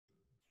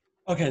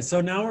Okay, so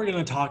now we're going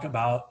to talk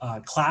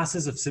about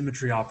classes of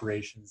symmetry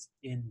operations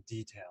in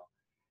detail.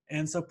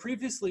 And so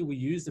previously we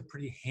used a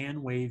pretty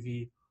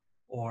hand-wavy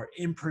or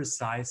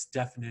imprecise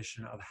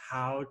definition of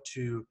how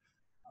to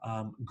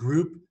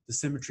group the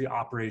symmetry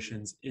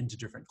operations into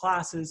different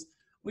classes.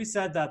 We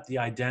said that the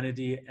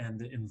identity and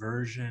the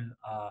inversion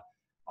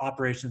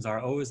operations are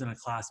always in a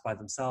class by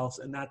themselves,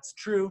 and that's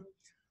true.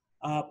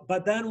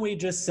 But then we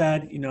just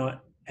said,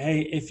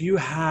 hey, if you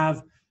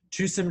have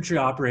two symmetry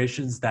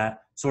operations that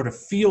sort of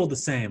feel the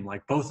same,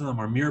 like both of them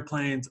are mirror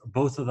planes, or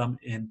both of them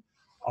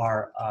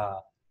are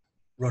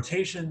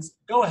rotations,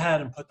 go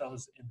ahead and put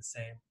those in the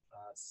same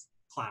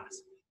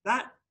class.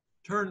 That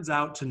turns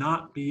out to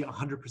not be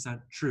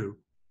 100% true.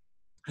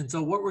 And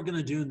so what we're going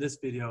to do in this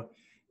video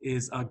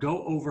is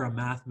go over a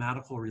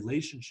mathematical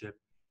relationship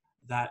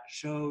that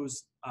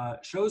shows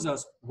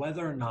us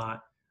whether or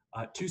not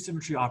two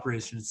symmetry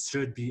operations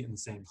should be in the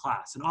same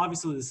class. And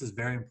obviously this is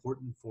very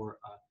important for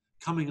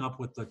coming up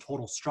with the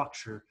total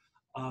structure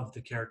of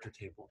the character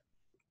table.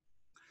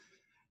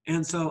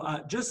 And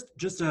so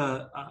just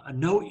a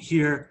note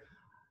here,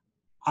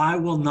 I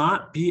will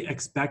not be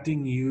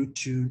expecting you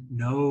to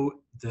know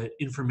the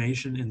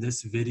information in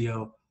this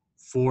video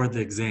for the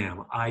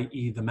exam,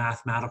 i.e. the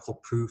mathematical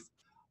proof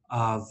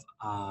of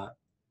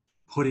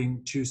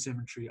putting two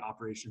symmetry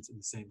operations in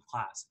the same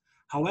class.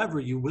 However,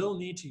 you will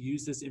need to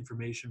use this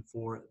information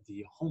for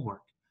the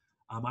homework.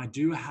 I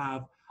do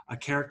have a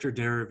character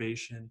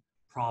derivation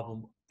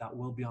problem that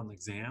will be on the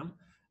exam.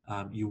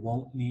 You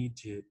won't need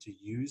to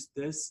use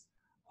this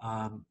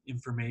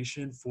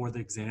information for the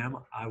exam.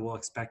 I will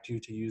expect you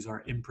to use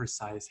our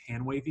imprecise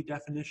hand-wavy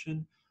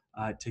definition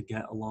to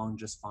get along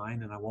just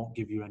fine, and I won't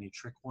give you any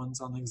trick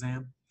ones on the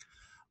exam.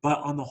 But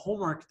on the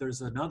homework,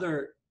 there's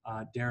another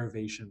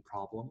derivation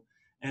problem.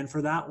 And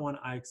for that one,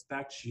 I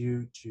expect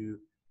you to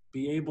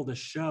be able to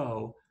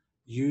show,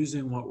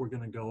 using what we're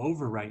going to go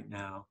over right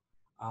now,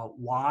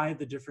 why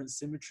the different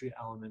symmetry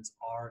elements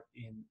are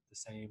in the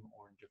same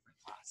or in different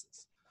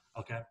classes.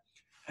 Okay?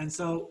 And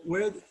so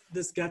where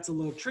this gets a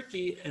little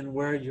tricky and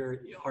where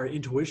our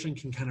intuition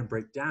can kind of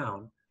break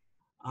down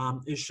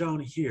is shown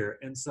here.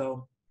 And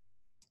so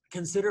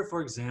consider,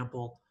 for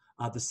example,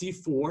 the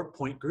C4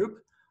 point group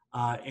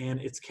and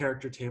its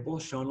character table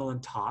shown on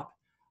the top,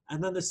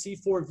 and then the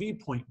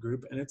C4V point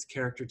group and its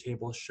character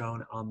table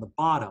shown on the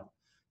bottom.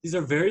 These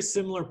are very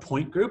similar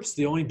point groups.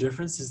 The only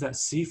difference is that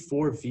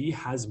C4V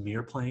has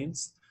mirror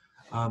planes.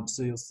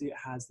 So you'll see it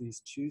has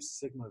these two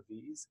sigma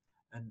V's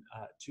and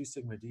two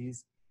sigma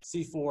D's.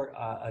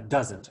 C4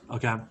 doesn't,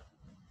 okay?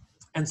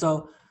 And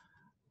so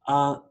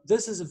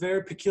this is a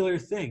very peculiar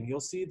thing. You'll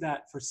see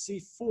that for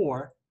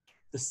C4,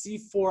 the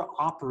C4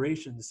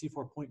 operation, the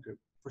C4 point group,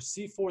 for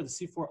C4,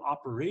 the C4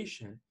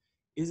 operation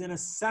is in a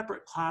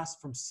separate class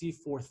from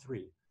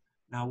C4-3.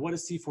 Now, what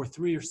is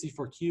C4-3 or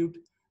C4 cubed?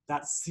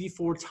 That's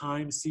C4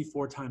 times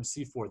C4 times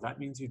C4. That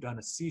means you've done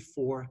a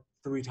C4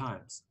 3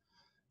 times.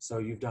 So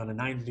you've done a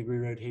 90-degree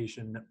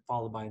rotation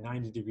followed by a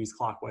 90 degrees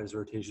clockwise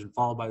rotation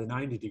followed by the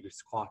 90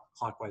 degrees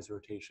clockwise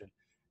rotation.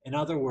 In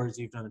other words,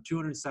 you've done a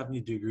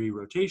 270-degree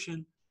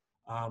rotation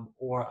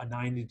or a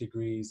 90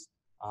 degrees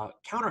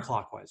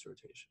counterclockwise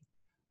rotation.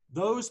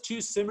 Those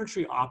two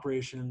symmetry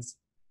operations,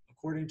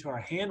 according to our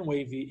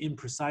hand-wavy,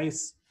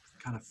 imprecise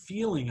kind of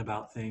feeling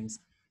about things,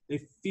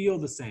 they feel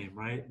the same,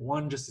 right?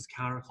 One just is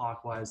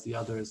counterclockwise, the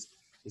other is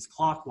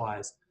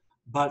clockwise.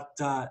 But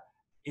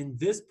in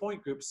this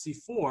point group,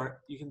 C4,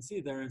 you can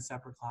see they're in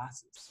separate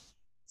classes,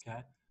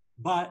 okay?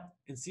 But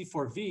in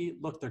C4V,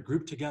 look, they're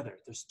grouped together.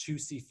 There's two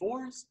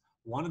C4s.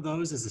 One of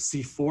those is a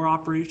C4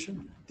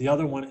 operation. The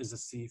other one is a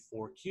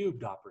C4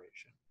 cubed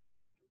operation.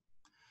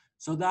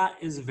 So that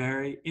is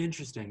very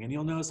interesting. And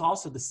you'll notice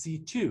also the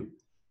C2.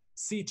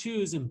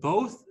 C2s in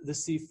both the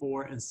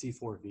C4 and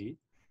C4V,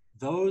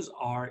 those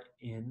are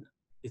in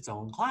its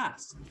own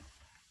class.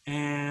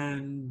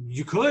 And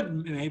you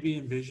could maybe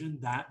envision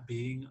that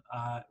being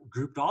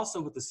grouped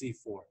also with the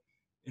C4.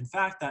 In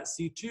fact, that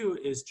C2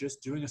 is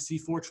just doing a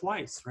C4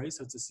 twice, right?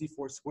 So it's a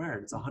C4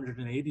 squared. It's a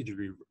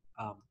 180-degree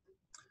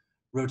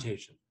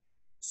rotation.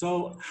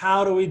 So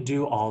how do we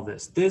do all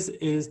this? This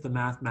is the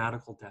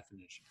mathematical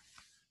definition.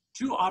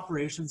 Two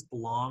operations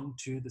belong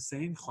to the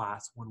same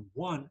class when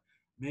one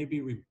may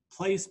be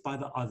replaced by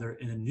the other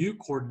in a new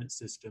coordinate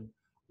system,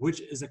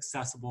 which is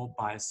accessible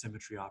by a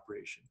symmetry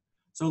operation.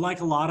 So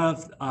like a lot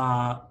of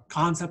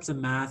concepts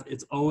in math,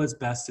 it's always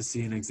best to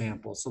see an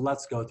example. So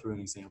let's go through an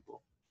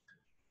example.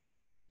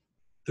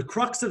 The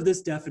crux of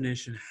this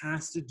definition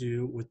has to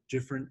do with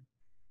different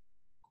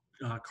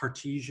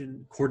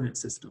Cartesian coordinate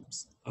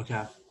systems,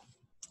 okay?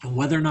 And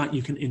whether or not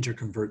you can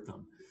interconvert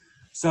them.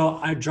 So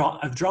I've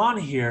drawn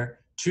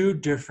here two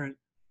different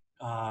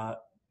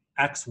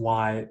x,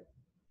 y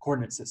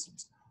coordinate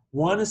systems.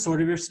 One is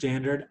sort of your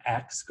standard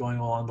x going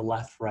along the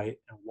left, right,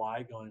 and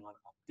y going on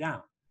up,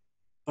 down.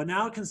 But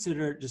now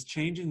consider just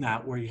changing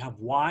that where you have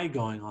y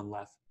going on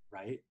left,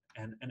 right,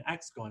 and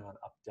x going on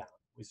up, down.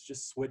 We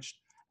just switched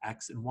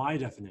x and y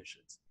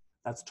definitions.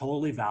 That's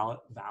totally valid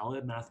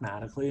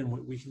mathematically, and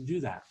we can do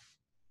that,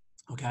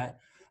 okay?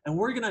 And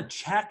we're gonna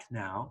check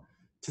now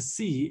to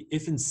see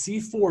if in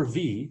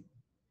C4V,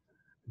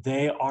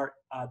 they are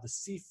the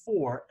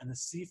C4 and the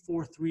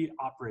C4-3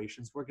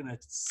 operations. We're going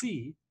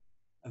to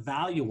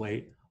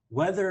evaluate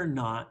whether or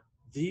not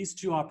these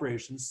two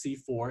operations,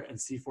 C4 and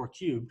C4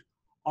 cubed,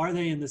 are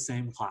they in the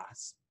same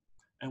class?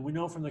 And we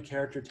know from the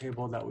character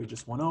table that we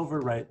just went over,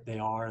 right, they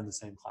are in the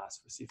same class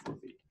for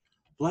C4V.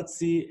 Let's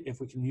see if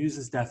we can use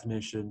this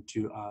definition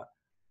to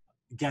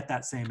get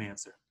that same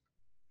answer.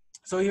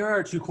 So here are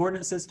our two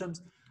coordinate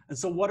systems. And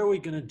so what are we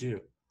going to do?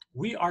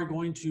 We are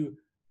going to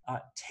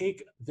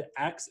take the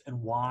x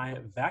and y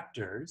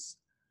vectors,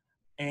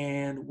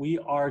 and we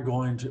are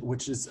going to,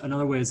 which is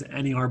another way is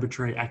any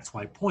arbitrary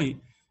xy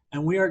point,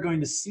 and we are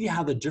going to see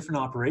how the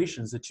different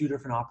operations, the two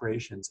different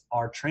operations,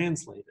 are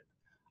translated,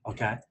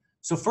 okay?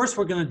 So first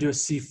we're going to do a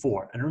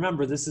C4, and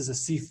remember this is a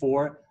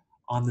C4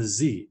 on the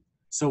z.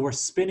 So we're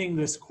spinning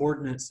this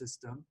coordinate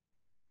system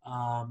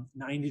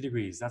 90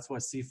 degrees. That's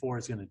what C4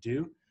 is going to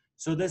do.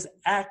 So this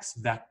x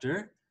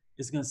vector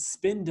is going to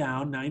spin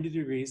down 90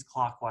 degrees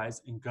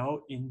clockwise and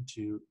go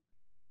into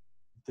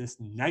this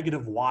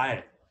negative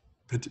y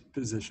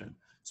position.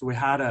 So we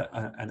had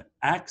an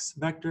x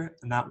vector,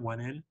 and that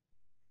went in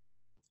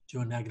to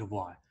a negative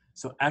y.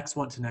 So x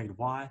went to negative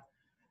y.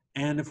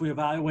 And if we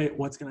evaluate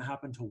what's going to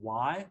happen to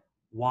y,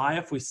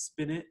 if we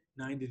spin it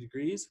 90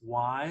 degrees,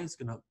 y is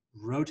going to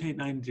rotate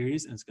 90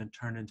 degrees and it's going to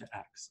turn into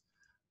x.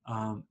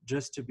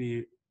 Just to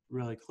be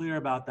really clear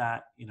about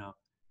that, you know,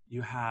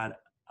 you had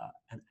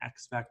an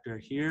x vector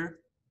here,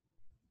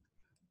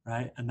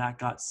 right? And that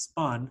got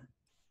spun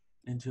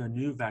into a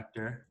new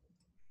vector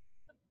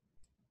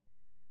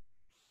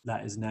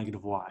that is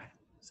negative y.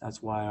 So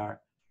that's why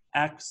our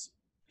x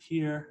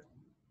here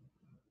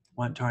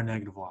went to our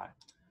negative y.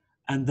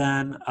 And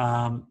then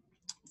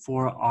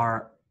for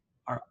our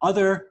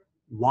other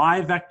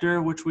y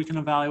vector, which we can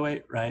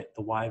evaluate, right?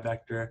 The y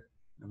vector,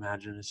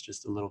 imagine it's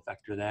just a little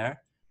vector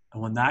there.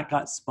 And when that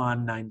got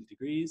spun 90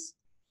 degrees,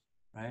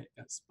 right?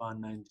 Got spun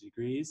 90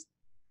 degrees,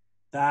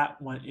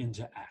 that went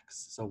into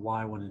x. So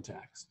y went into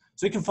x.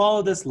 So you can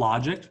follow this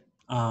logic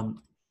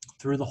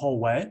through the whole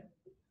way.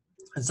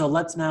 And so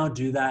let's now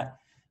do that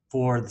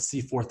for the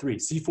C4-3.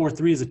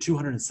 C4-3 is a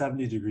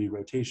 270 degree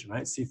rotation,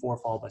 right?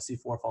 C4 followed by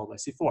C4 followed by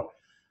C4.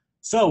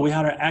 So we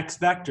had our x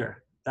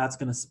vector. That's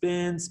going to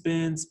spin,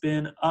 spin,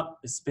 spin, up.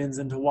 It spins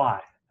into y.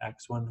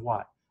 X went to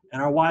y.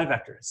 And our y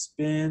vector,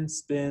 spin,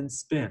 spin,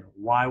 spin.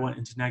 Y went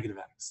into negative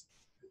x.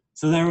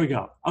 So there we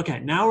go. Okay,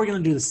 now we're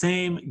going to do the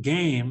same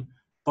game,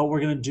 but we're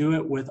going to do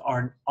it with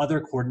our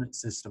other coordinate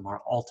system, our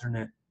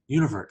alternate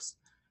universe.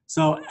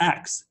 So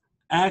x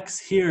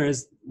here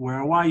is where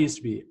our y used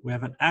to be. We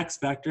have an x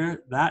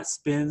vector that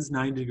spins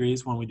 90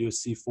 degrees when we do a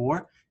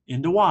C4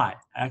 into y,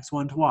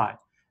 x1 to y.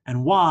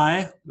 And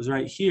y was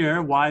right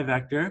here, y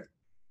vector,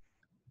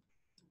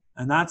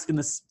 and that's going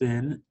to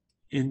spin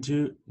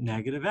into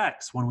negative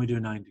x when we do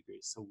 90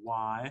 degrees. So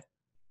y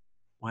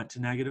went to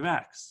negative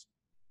x,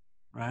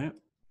 right?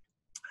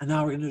 And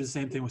now we're going to do the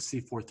same thing with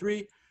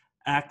C4-3.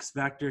 X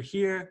vector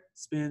here,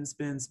 spin,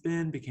 spin,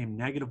 spin, became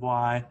negative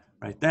y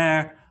right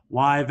there.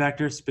 Y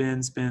vector,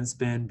 spin, spin,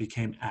 spin,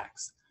 became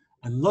x.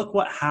 And look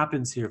what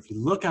happens here. If you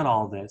look at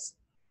all this,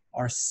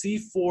 our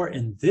C4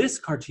 in this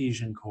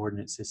Cartesian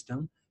coordinate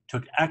system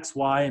took x,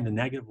 y into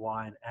negative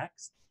y and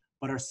x,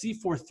 but our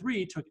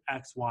C4-3 took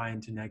x, y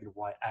into negative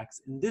y,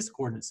 x in this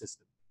coordinate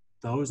system.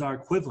 Those are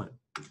equivalent.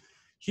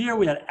 Here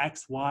we had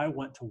x, y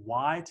went to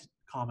y to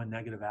comma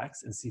negative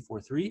x in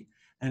C4-3,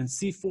 and in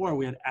C4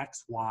 we had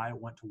x, y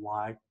went to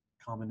y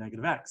comma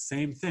negative x.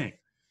 Same thing.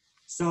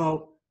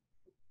 So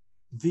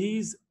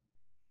these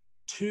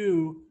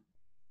two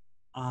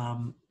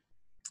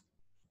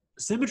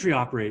symmetry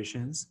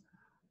operations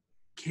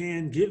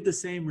can give the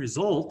same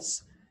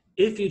results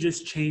if you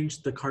just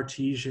change the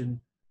Cartesian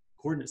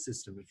coordinate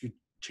system, if you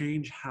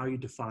change how you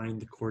define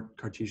the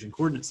Cartesian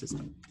coordinate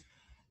system.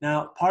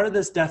 Now, part of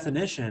this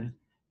definition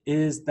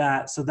is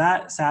that, so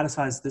that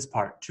satisfies this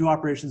part. Two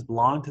operations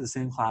belong to the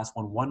same class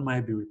when one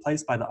might be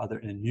replaced by the other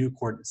in a new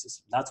coordinate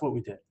system. That's what we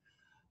did.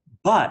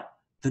 But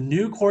the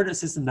new coordinate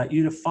system that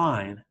you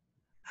define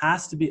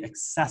has to be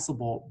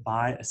accessible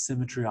by a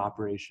symmetry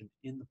operation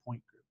in the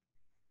point group,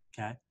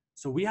 okay?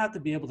 So we have to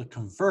be able to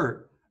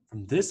convert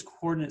from this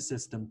coordinate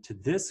system to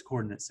this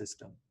coordinate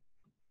system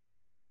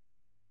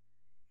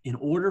in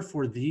order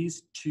for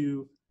these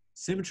two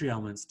symmetry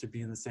elements to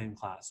be in the same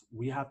class.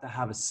 We have to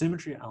have a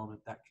symmetry element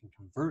that can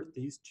convert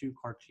these two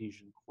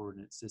Cartesian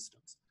coordinate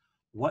systems.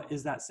 What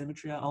is that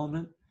symmetry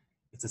element?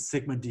 It's a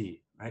sigma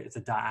d, right? It's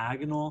a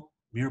diagonal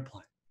mirror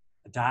plane.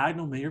 A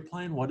diagonal mirror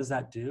plane, what does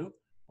that do?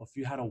 Well, if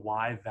you had a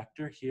y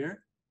vector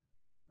here,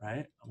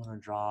 right? I'm going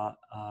to draw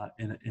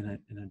in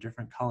a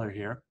different color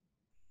here.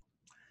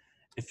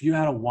 If you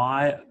had a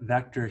y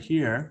vector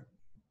here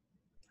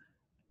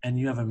and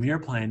you have a mirror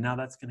plane, now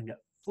that's going to get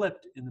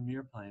flipped in the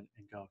mirror plane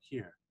and go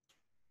here.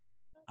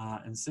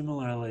 And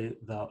similarly,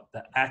 the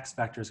x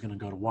vector is going to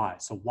go to y.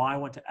 So y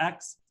went to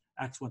x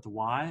went to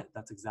y.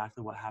 That's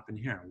exactly what happened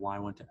here. Y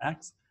went to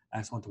x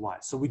went to y.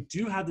 So we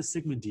do have the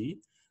sigma d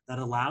that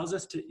allows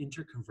us to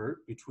interconvert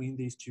between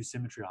these two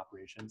symmetry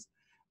operations.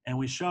 and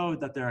we showed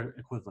that they're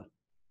equivalent.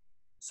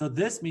 So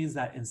this means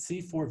that in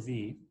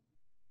C4V,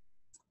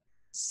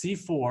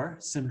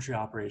 C4 symmetry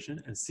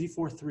operation and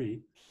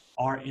C4-3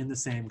 are in the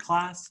same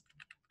class.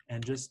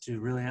 And just to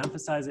really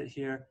emphasize it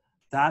here,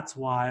 that's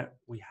why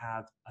we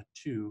have a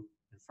 2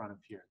 in front of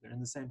here. They're in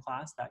the same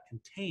class.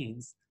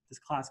 This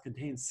class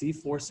contains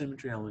C4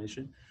 symmetry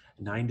elevation,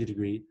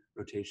 90-degree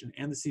rotation,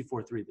 and the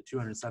C4-3, the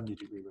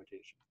 270-degree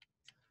rotation.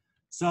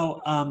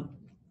 So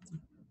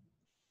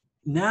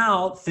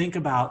now think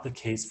about the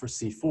case for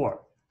C4.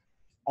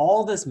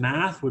 All this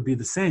math would be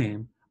the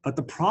same, but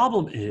the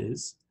problem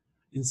is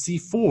in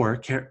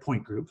C4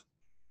 point group,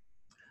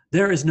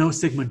 there is no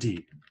sigma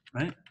D,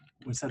 right?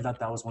 We said that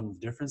that was one of the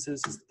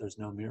differences, is that there's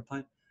no mirror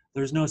plane.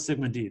 There's no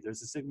sigma D.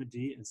 There's a sigma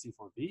D in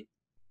C4V,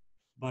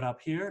 but up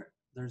here,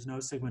 there's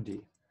no sigma D.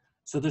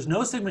 So there's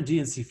no sigma D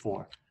in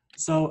C4.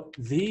 So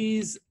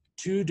these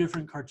two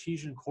different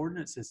Cartesian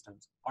coordinate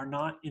systems are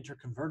not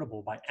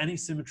interconvertible by any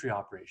symmetry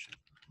operation.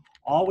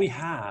 All we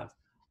have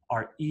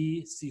are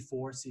E,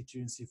 C4, C2,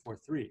 and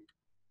C4-3.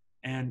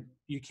 And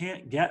you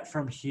can't get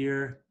from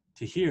here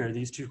to here,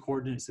 these two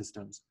coordinate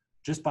systems,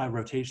 just by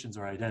rotations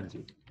or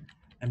identity.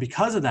 And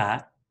because of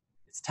that,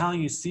 it's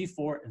telling you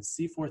C4 and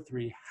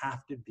C4-3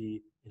 have to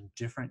be in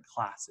different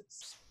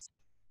classes.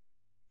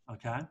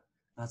 Okay?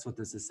 That's what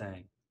this is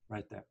saying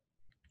right there.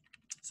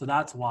 So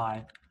that's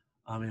why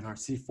in our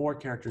C4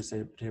 character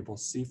table,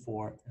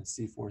 C4 and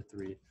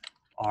C4-3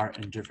 are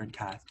in different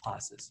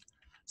classes.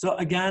 So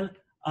again,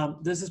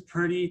 this is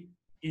pretty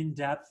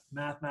in-depth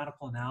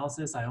mathematical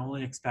analysis. I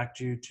only expect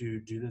you to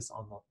do this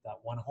on that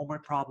one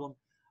homework problem.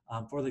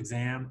 For the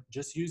exam,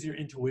 just use your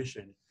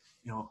intuition.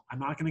 You know, I'm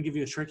not going to give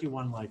you a tricky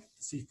one like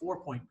the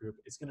C4 point group.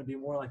 It's going to be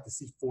more like the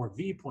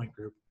C4V point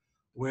group,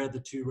 where the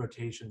two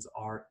rotations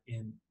are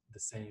in the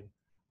same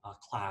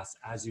class,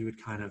 as you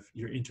would kind of,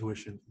 your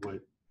intuition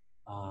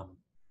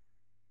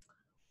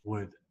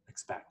would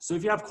expect. So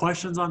if you have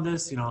questions on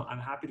this, you know, I'm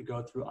happy to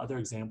go through other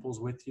examples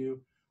with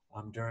you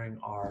during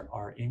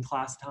our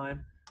in-class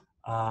time.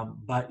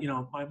 But, you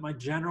know, my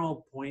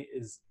general point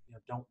is, you know,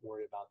 don't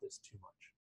worry about this too much.